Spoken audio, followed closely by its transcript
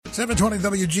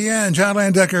720 WGN, John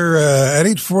Landecker at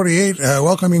 8:48,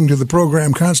 welcoming to the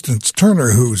program Constance Turner,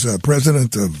 who's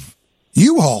president of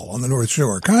U-Haul on the North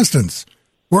Shore. Constance,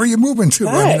 where are you moving to?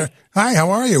 Hi. Hi, how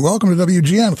are you? Welcome to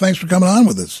WGN. Thanks for coming on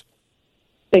with us.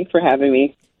 Thanks for having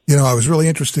me. You know, I was really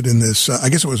interested in this. I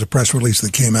guess it was a press release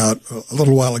that came out a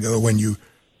little while ago when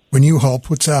U-Haul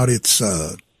puts out its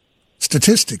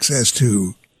statistics as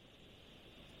to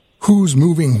who's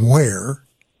moving where,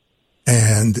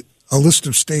 and a list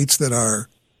of states that are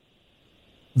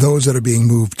those that are being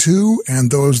moved to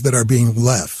and those that are being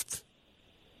left.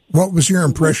 What was your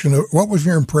impression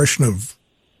of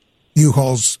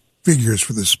U-Haul's figures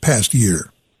for this past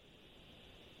year?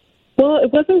 Well,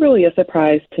 it wasn't really a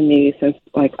surprise to me since,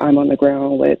 I'm on the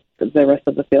ground with the rest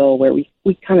of the field where we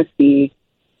kind of see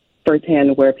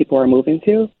firsthand where people are moving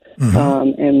to.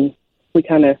 Mm-hmm. And we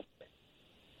kind of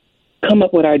come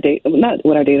up with our data, not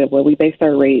with our data, but we base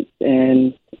our rates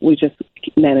and we just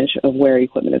manage of where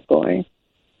equipment is going.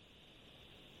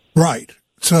 Right.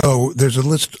 So there's a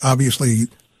list, obviously,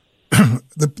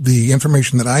 the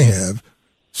information that I have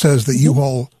says that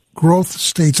U-Haul growth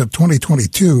states of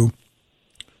 2022,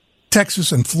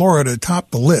 Texas and Florida top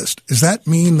the list. Does that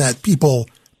mean that people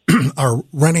are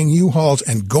renting U-Hauls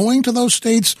and going to those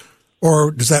states, or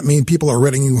does that mean people are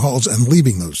renting U-Hauls and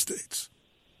leaving those states?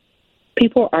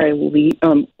 People are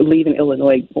leaving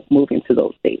Illinois, moving to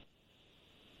those states.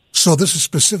 So this is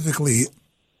specifically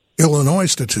Illinois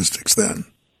statistics then?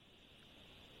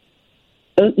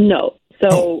 No.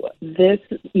 So this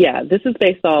is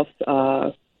based off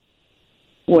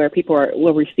where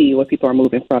we see where people are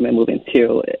moving from and moving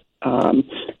to.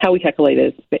 How we calculate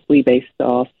it, we based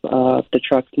off the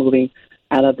trucks moving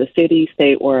out of the city,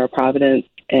 state, or Providence,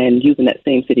 and using that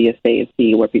same city or state and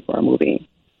see where people are moving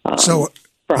from.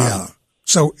 Yeah.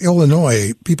 So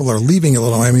Illinois, people are leaving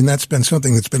Illinois. I mean, that's been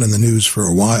something that's been in the news for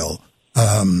a while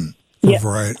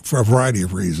for a variety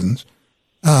of reasons.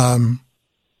 Has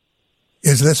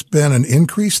this been an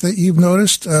increase that you've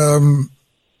noticed over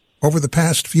the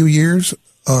past few years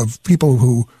of people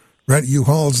who rent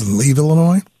U-Hauls and leave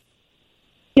Illinois?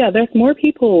 Yeah, there's more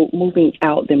people moving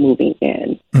out than moving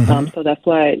in. Mm-hmm. So that's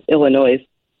why Illinois is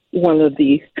one of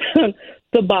the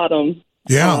the bottom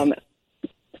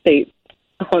states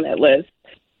on that list.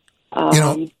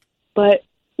 But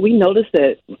we noticed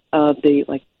that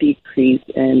the decrease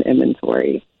in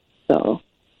inventory. So,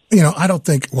 I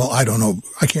don't know.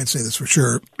 I can't say this for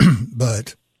sure,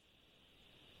 but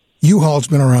U-Haul's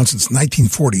been around since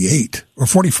 1948 or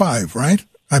 45, right?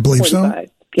 I believe 45,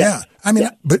 so. Yeah. I mean,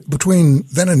 but between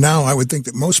then and now, I would think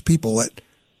that most people at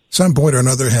some point or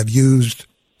another have used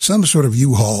some sort of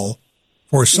U-Haul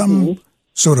for some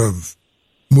sort of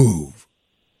move.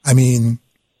 I mean,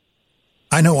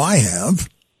 I know I have.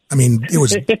 I mean, it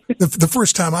was the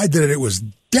first time I did it. It was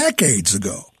decades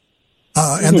ago,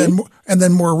 and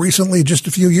then more recently, just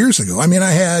a few years ago. I mean,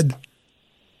 I had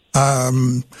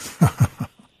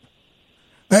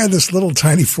this little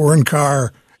tiny foreign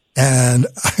car, and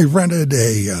I rented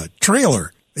a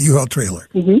trailer, a U-Haul trailer,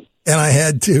 and I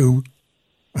had to.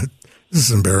 This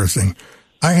is embarrassing.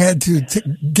 I had to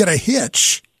get a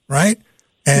hitch, right?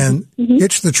 And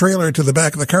hitched the trailer to the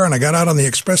back of the car, and I got out on the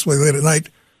expressway late at night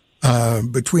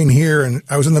between here and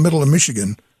I was in the middle of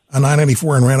Michigan on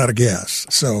I-94 and ran out of gas.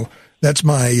 So that's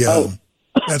my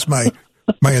that's my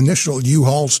initial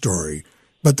U-Haul story.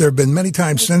 But there have been many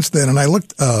times since then, and I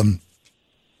looked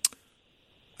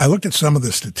at some of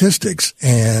the statistics,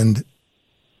 and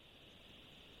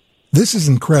this is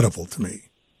incredible to me.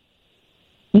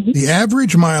 The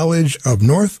average mileage of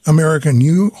North American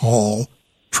U-Haul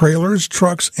trailers,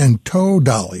 trucks, and tow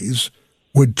dollies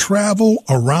would travel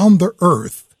around the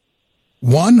earth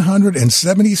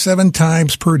 177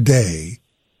 times per day,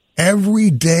 every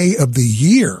day of the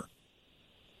year.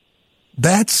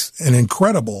 That's an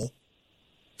incredible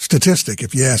statistic,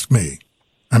 if you ask me.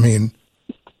 I mean,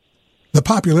 the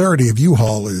popularity of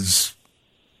U-Haul is,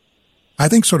 I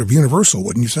think, sort of universal,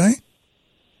 wouldn't you say?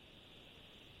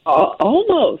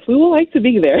 Almost. We would like to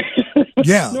be there.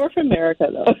 Yeah. North America,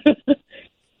 though.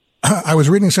 I was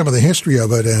reading some of the history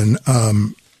of it, and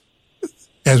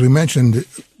as we mentioned,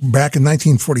 back in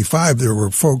 1945, there were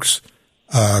folks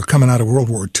coming out of World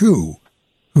War II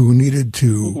who needed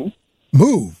to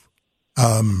move,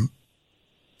 and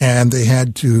they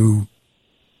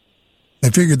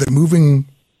figured that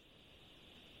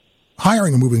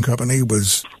hiring a moving company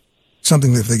was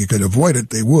something that if they could avoid it,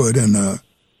 they would, and a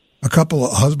couple, a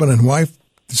husband and wife,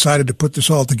 decided to put this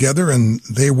all together, and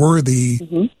they were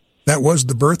that was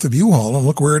the birth of U-Haul, and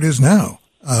look where it is now.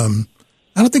 I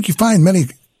don't think you find many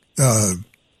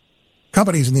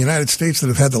companies in the United States that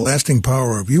have had the lasting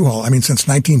power of U-Haul, I mean, since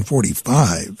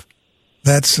 1945.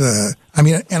 That's, I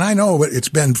mean, and I know it's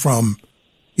been from,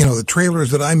 you know, the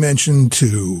trailers that I mentioned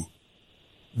to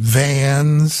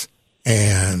vans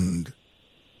and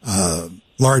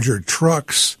larger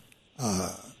trucks,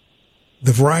 the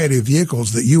variety of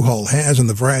vehicles that U-Haul has and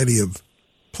the variety of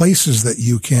places that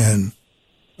you can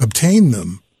obtain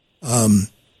them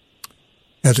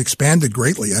has expanded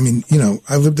greatly. I mean, you know,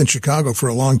 I lived in Chicago for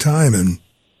a long time, and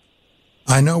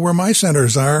I know where my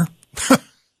centers are,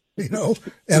 you know,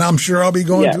 and I'm sure I'll be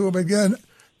going to them again.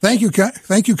 Thank you,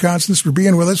 Constance, for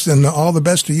being with us, and all the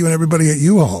best to you and everybody at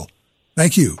U-Haul.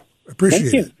 Thank you.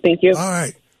 Appreciate it. Thank you. All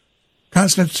right.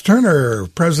 Constance Turner,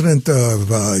 president of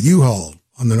U-Haul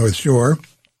on the North Shore.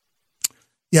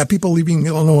 Yeah, people leaving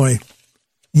Illinois.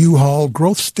 U-Haul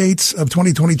growth states of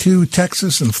 2022,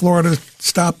 Texas and Florida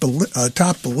top the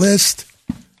list.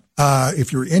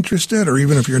 If you're interested, or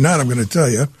even if you're not, I'm going to tell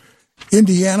you.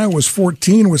 Indiana was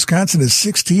 14, Wisconsin is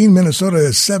 16, Minnesota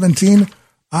is 17,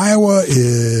 Iowa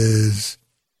is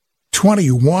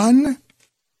 21,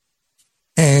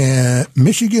 and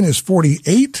Michigan is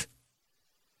 48.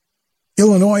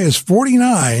 Illinois is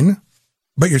 49,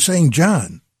 but you're saying,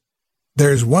 John,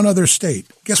 there's one other state.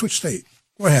 Guess which state?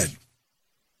 Go ahead.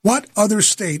 What other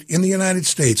state in the United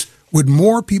States would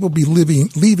more people be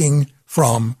leaving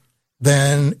from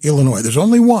than Illinois? There's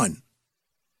only one.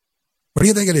 What do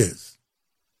you think it is?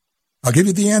 I'll give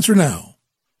you the answer now.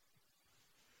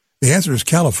 The answer is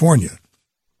California.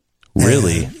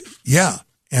 Really? Yeah.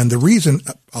 And the reason,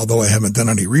 although I haven't done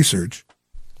any research,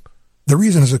 the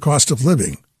reason is the cost of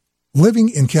living. Living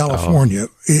in California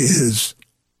is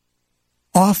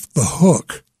off the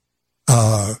hook.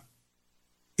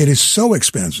 It is so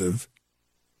expensive.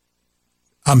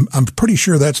 I'm pretty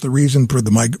sure that's the reason for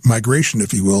the migration,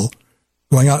 if you will,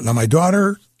 going out. Now, my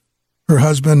daughter, her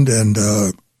husband, and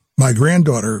my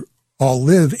granddaughter all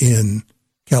live in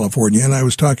California. And I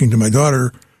was talking to my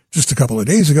daughter just a couple of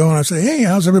days ago, and I said, hey,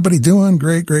 how's everybody doing?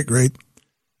 Great, great, great.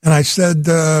 And I said,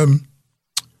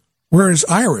 where is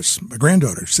Iris, my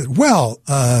granddaughter? She said, well,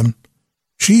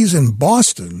 she's in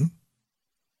Boston,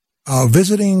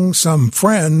 visiting some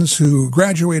friends who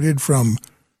graduated from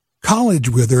college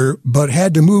with her, but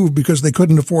had to move because they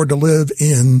couldn't afford to live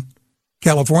in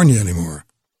California anymore.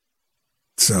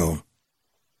 So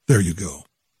there you go.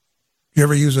 You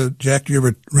ever use Jack, do you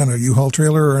ever run a U-Haul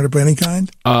trailer or of any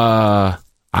kind? I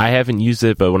haven't used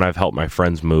it, but when I've helped my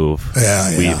friends move,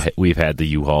 we've had the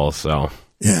U-Haul, so.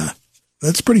 Yeah,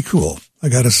 that's pretty cool, I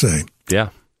got to say.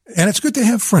 Yeah. And it's good to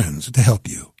have friends to help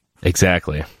you.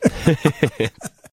 Exactly.